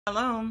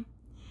Shalom.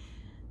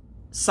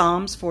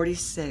 Psalms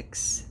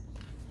 46.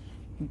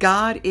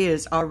 God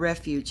is our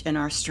refuge and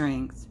our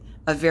strength,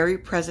 a very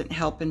present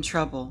help in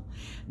trouble.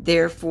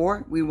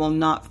 Therefore we will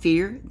not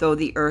fear, though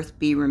the earth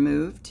be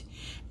removed,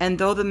 and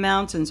though the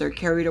mountains are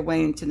carried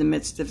away into the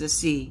midst of the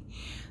sea,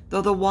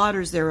 though the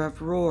waters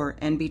thereof roar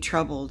and be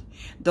troubled,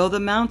 though the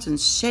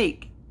mountains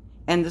shake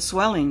and the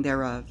swelling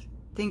thereof.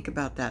 Think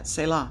about that,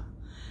 Selah.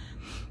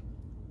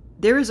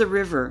 There is a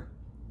river,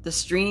 the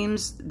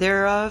streams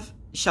thereof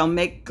shall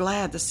make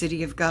glad the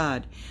city of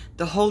God,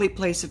 the holy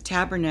place of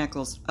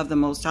tabernacles of the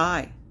Most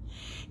High.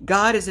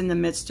 God is in the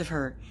midst of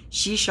her,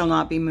 she shall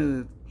not be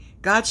moved.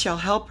 God shall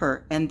help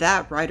her, and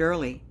that right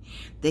early.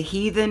 The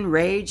heathen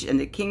raged, and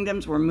the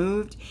kingdoms were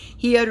moved.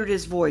 He uttered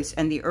his voice,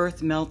 and the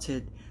earth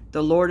melted.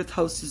 The Lord of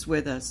hosts is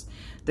with us.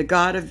 The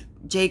God of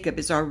Jacob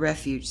is our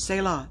refuge.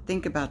 Selah,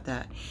 think about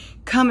that.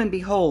 Come and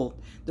behold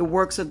the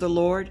works of the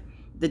Lord,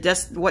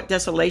 what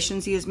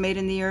desolations he has made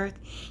in the earth.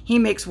 He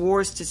makes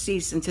wars to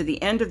cease unto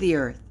the end of the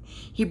earth.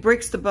 He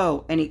breaks the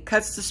bow, and he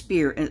cuts the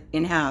spear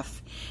in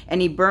half,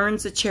 and he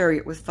burns the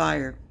chariot with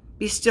fire.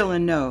 Be still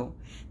and know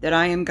that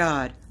I am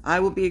God. I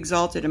will be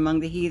exalted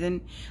among the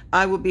heathen.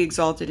 I will be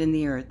exalted in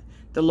the earth.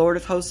 The Lord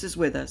of hosts is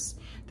with us.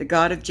 The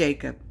God of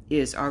Jacob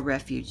is our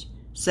refuge.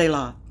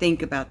 Selah,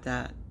 think about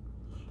that.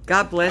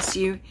 God bless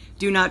you.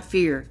 Do not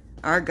fear.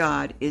 Our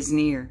God is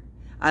near.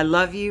 I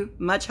love you.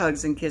 Much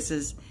hugs and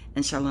kisses,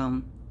 and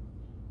shalom.